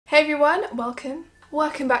Hey everyone,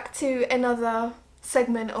 welcome back to another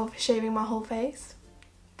segment of shaving my whole face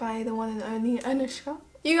by the one and only Anushka.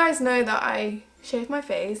 You guys know that I shaved my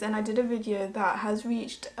face and I did a video that has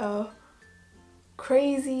reached a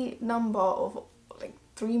crazy number of like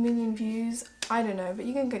 3 million views. I don't know, but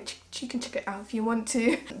you can check it out if you want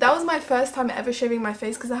to. That was my first time ever shaving my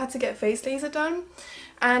face because I had to get face laser done.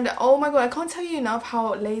 And oh my god, I can't tell you enough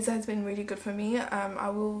how laser has been really good for me. I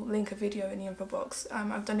will link a video in the info box.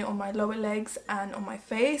 I've done it on my lower legs and on my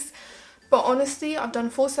face. But honestly, I've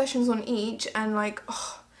done 4 sessions on each and like,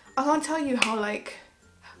 oh, I can't tell you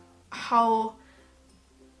how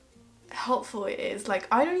helpful it is. Like,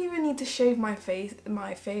 I don't even need to shave my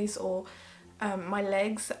face or my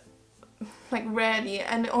legs, like rarely.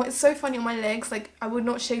 And it's so funny, on my legs, like I would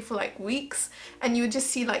not shave for like weeks and you would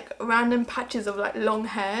just see like random patches of like long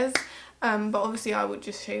hairs, but obviously I would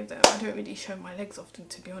just shave them. I don't really show my legs often,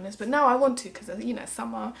 to be honest, but now I want to because, you know,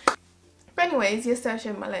 summer. But anyways, yesterday I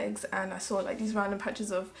shaved my legs and I saw like these random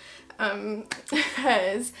patches of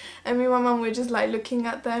hairs, and me and my mum were just like looking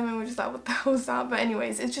at them and we're just like, what the hell is that? But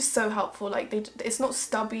anyways, it's just so helpful. Like it's not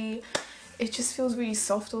stubby, it just feels really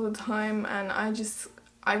soft all the time, and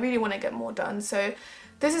I really want to get more done. So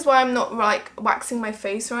this is why I'm not like waxing my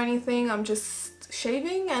face or anything. I'm just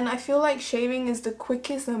shaving, and I feel like shaving is the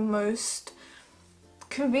quickest and most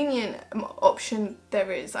convenient option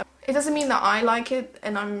there is. It doesn't mean that I like it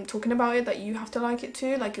and I'm talking about it that you have to like it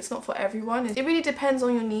too. Like, it's not for everyone. It really depends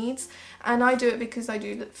on your needs, and I do it because I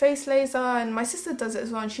do face laser, and my sister does it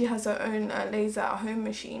as well, and she has her own laser at home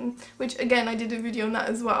machine, which again I did a video on that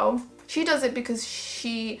as well. She does it because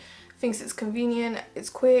she thinks it's convenient, it's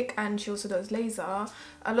quick, and she also does laser.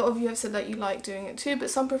 A lot of you have said that you like doing it too, but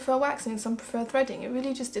some prefer waxing, some prefer threading. It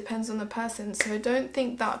really just depends on the person. So don't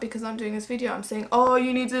think that because I'm doing this video I'm saying, oh,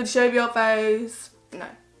 you need to shave your face. No,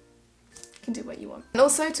 you can do what you want. And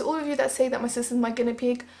also, to all of you that say that my sister's my guinea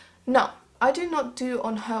pig, no, I do not do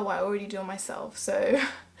on her what I already do on myself. So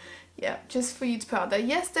yeah, just for you to put out there.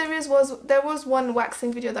 Yes, there was one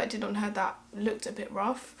waxing video that I did on her that looked a bit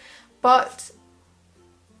rough, but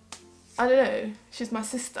I don't know, she's my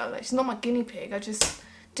sister, like she's not my guinea pig. I just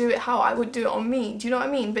do it how I would do it on me, do you know what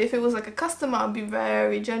I mean? But if it was like a customer, I'd be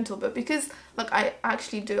very gentle, but because like I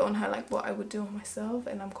actually do it on her like what I would do on myself,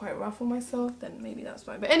 and I'm quite rough on myself, then maybe that's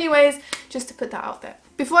why. But anyways, just to put that out there.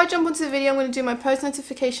 Before I jump onto the video, I'm going to do my post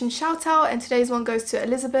notification shout out, and today's one goes to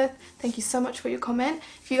Elizabeth. Thank you so much for your comment.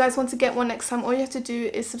 If you guys want to get one next time, all you have to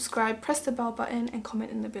do is subscribe, press the bell button, and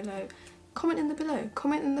comment in the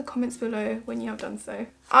comments below when you have done so.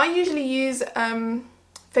 I usually use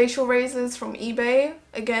facial razors from eBay.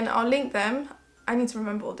 Again, I'll link them. I need to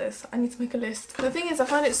remember all this. I need to make a list. The thing is, I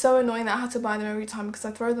find it so annoying that I have to buy them every time because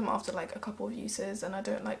I throw them after like a couple of uses, and I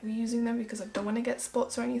don't like reusing them because I don't want to get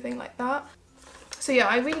spots or anything like that. So yeah,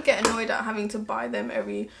 I really get annoyed at having to buy them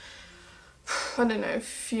every, I don't know,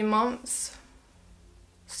 few months.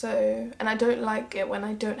 So, and I don't like it when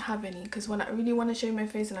I don't have any, because when I really want to shave my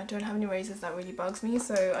face and I don't have any razors, that really bugs me.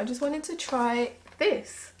 So I just wanted to try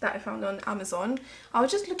this that I found on Amazon. I was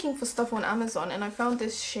just looking for stuff on Amazon and I found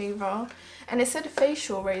this shaver, and it said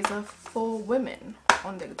facial razor for women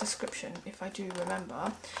on the description, if I do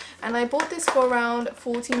remember. And I bought this for around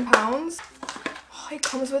 £14. Oh, it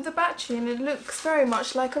comes with a battery and it looks very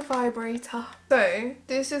much like a vibrator. So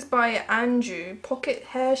this is by Anjou pocket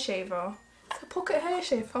hair shaver. It's a pocket hair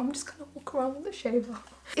shaver. I'm just gonna walk around with the shaver.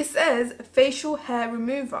 It says facial hair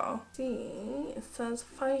remover. See, it says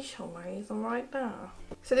facial razor right there.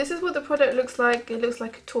 So this is what the product looks like. It looks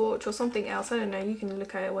like a torch or something else. I don't know. You can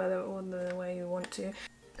look at it the way you want to.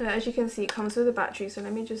 As you can see, it comes with a battery. So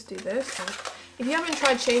let me just do this. So if you haven't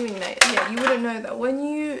tried shaving that, yeah, you wouldn't know that when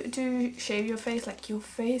you do shave your face, like your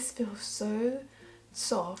face feels so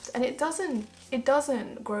soft, and it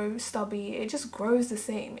doesn't grow stubby. It just grows the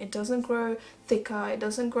same. It doesn't grow thicker, it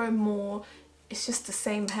doesn't grow more. It's just the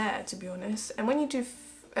same hair, to be honest. And when you do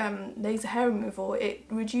laser hair removal, it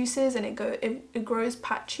reduces and it grows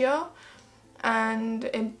patchier, and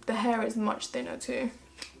the hair is much thinner too.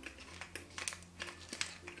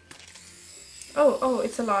 Oh,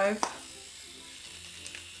 it's alive.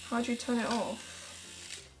 How do you turn it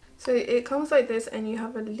off? So it comes like this, and you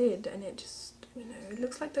have a lid, and it just, you know, it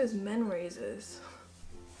looks like those men razors.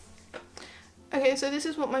 Okay, so this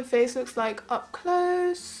is what my face looks like up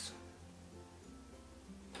close.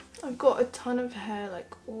 I've got a ton of hair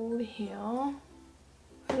like all here,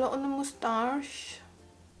 a lot on the moustache.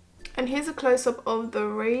 And here's a close-up of the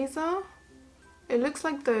razor. It looks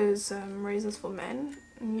like those razors for men,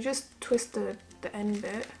 and you just twist the end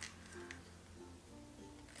bit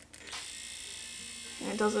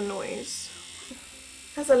and it does a noise.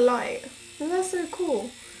 There's a light. And that's so cool.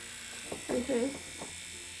 Okay.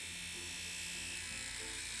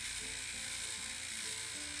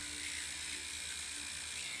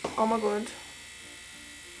 Oh my god.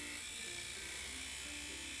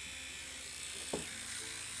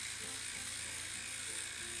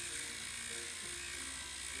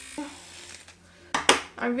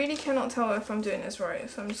 I really cannot tell if I'm doing this right,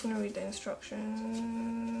 so I'm just going to read the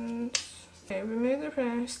instructions. Okay, remove the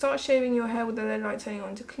pressure. Start shaving your hair with the LED light turning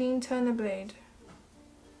on. To clean, turn the blade.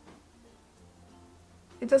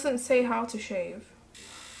 It doesn't say how to shave.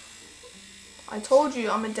 I told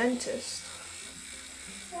you I'm a dentist.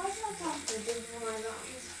 Why is that pasta different my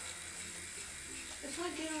gums? It's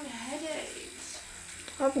like giving me headaches.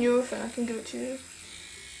 I have Nurofen, I can give it to you.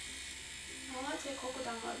 I want to take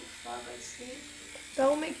crocodile before I go to sleep. That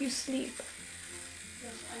will make you sleep.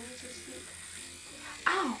 Yes, I need to sleep.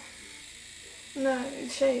 Ow! No, it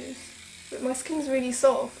shaves. But my skin's really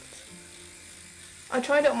soft. I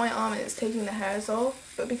tried it on my arm and it's taking the hairs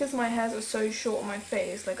off, but because my hairs are so short on my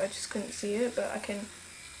face, like I just couldn't see it, but I can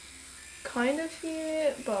kind of feel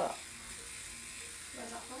it, but...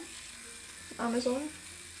 Where's that from? Amazon.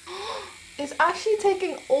 It's actually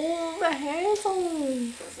taking all the hairs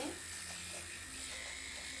off. See?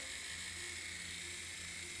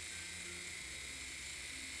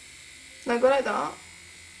 Now go like that,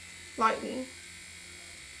 lightly,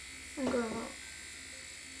 and go like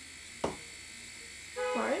that.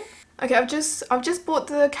 Right? Okay, I've just brought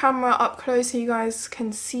the camera up close so you guys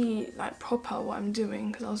can see like proper what I'm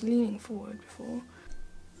doing because I was leaning forward before.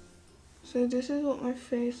 So this is what my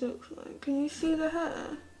face looks like. Can you see the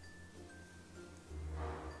hair?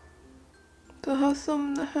 So I have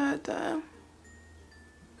some of the hair there.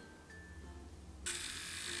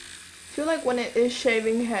 I feel like when it is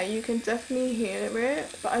shaving hair you can definitely hear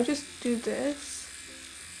it, but I just do this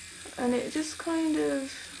and it just kind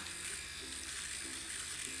of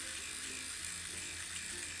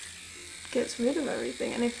gets rid of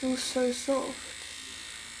everything and it feels so soft.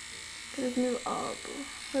 Let's move up.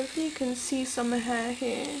 Hopefully you can see some hair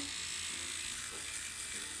here.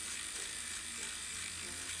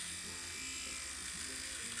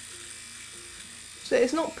 So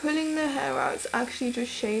it's not pulling the hair out, it's actually just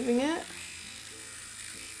shaving it.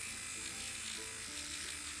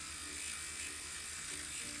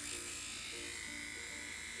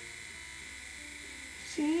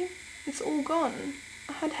 See? It's all gone.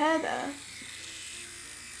 I had hair there.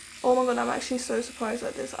 Oh my god, I'm actually so surprised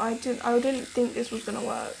at this. I didn't think this was gonna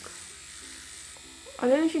work. I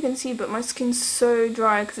don't know if you can see, but my skin's so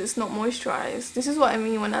dry because it's not moisturized. This is what I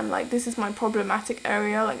mean when I'm like, this is my problematic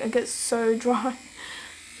area. Like, I get so dry.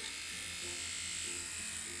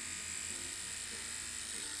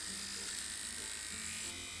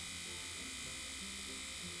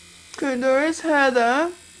 Good, there is hair there.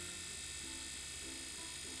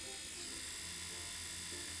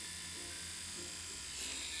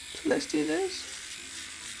 So let's do this.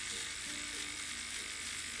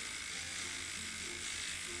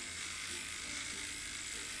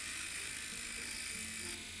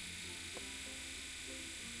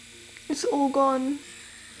 It's all gone.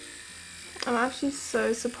 I'm actually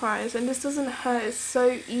so surprised, and this doesn't hurt, it's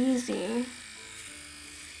so easy.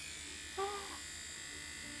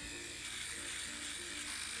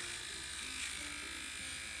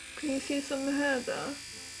 Can you see some hair there?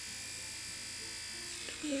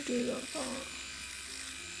 Just gonna do that part.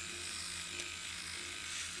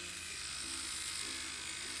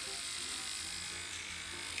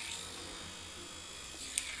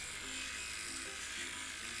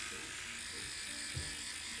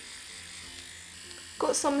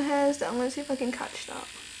 Got some hairs there, I'm gonna see if I can catch that.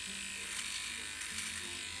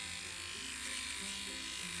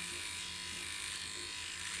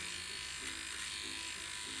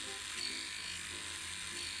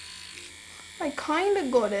 I kind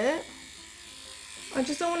of got it. I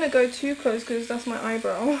just don't want to go too close because that's my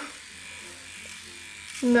eyebrow.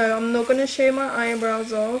 No, I'm not going to shave my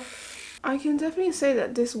eyebrows off. I can definitely say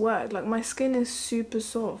that this worked. Like, my skin is super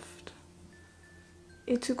soft.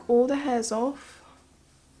 It took all the hairs off.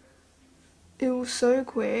 It was so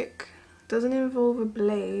quick. Doesn't involve a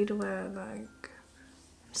blade where, like,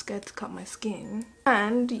 I'm scared to cut my skin.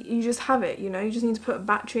 And you just have it, you know, you just need to put a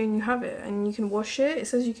battery and you have it. And you can wash it. It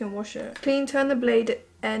says you can wash it. Clean, turn the blade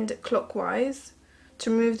end clockwise. To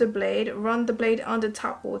remove the blade, run the blade under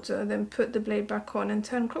tap water, then put the blade back on and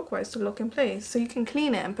turn clockwise to lock in place. So you can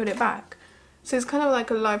clean it and put it back. So it's kind of like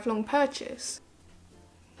a lifelong purchase.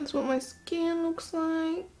 That's what my skin looks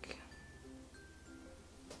like.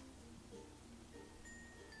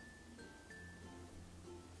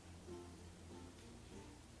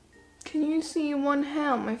 Can you see one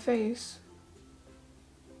hair on my face?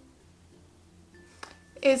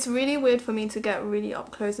 It's really weird for me to get really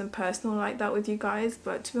up close and personal like that with you guys,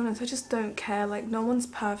 but to be honest, I just don't care. Like, no one's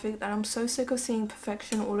perfect, and I'm so sick of seeing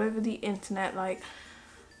perfection all over the internet. Like,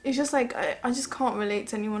 it's just like, I just can't relate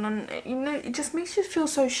to anyone, and you know, it just makes you feel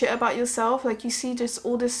so shit about yourself. Like, you see just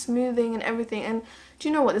all this smoothing and everything, and do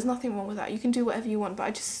you know what, there's nothing wrong with that. You can do whatever you want, but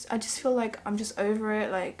I just feel like I'm just over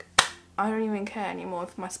it. Like, I don't even care anymore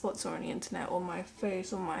if my spots are on the internet, or my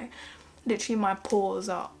face, or my, literally my pores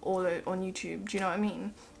are all on YouTube. Do you know what I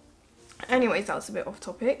mean? Anyways, that was a bit off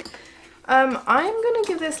topic. I'm gonna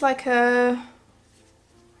give this like a,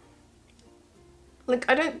 like,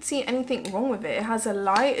 I don't see anything wrong with it. It has a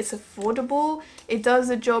light, it's affordable, it does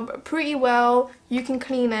the job pretty well, you can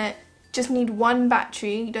clean it, just need one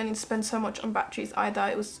battery, you don't need to spend so much on batteries either.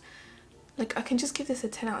 It was like, I can just give this a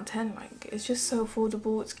 10 out of 10. Like, it's just so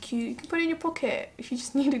affordable, it's cute, you can put it in your pocket if you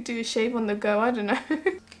just need to do a shave on the go, I don't know.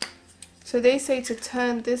 So they say to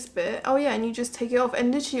turn this bit, oh yeah, and you just take it off,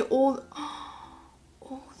 and literally all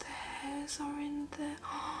the hairs are in there.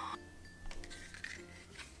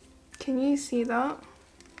 Can you see that?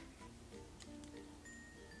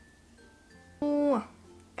 Oh,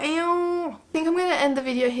 ew. I think I'm gonna end the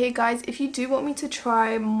video here, guys. If you do want me to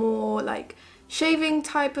try more like shaving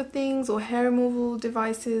type of things or hair removal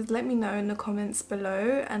devices, let me know in the comments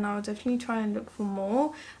below, and I'll definitely try and look for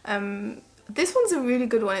more. This one's a really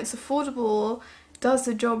good one. It's affordable, does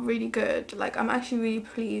the job really good. Like, I'm actually really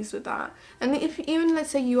pleased with that. And if even, let's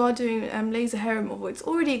say you are doing laser hair removal, it's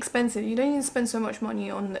already expensive. You don't need to spend so much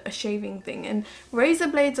money on a shaving thing, and razor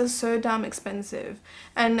blades are so damn expensive.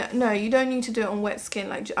 And no, you don't need to do it on wet skin.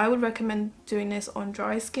 Like, I would recommend doing this on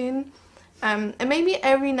dry skin. And maybe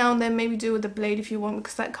every now and then maybe do with a blade if you want,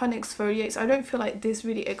 because that kind of exfoliates. I don't feel like this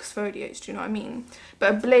really exfoliates, do you know what I mean?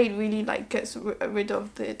 But a blade really like gets rid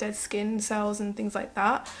of the dead skin cells and things like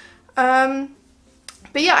that. But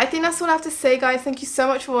yeah, I think that's all I have to say, guys. Thank you so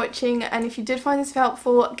much for watching, and if you did find this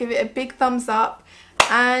helpful, give it a big thumbs up,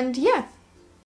 and yeah,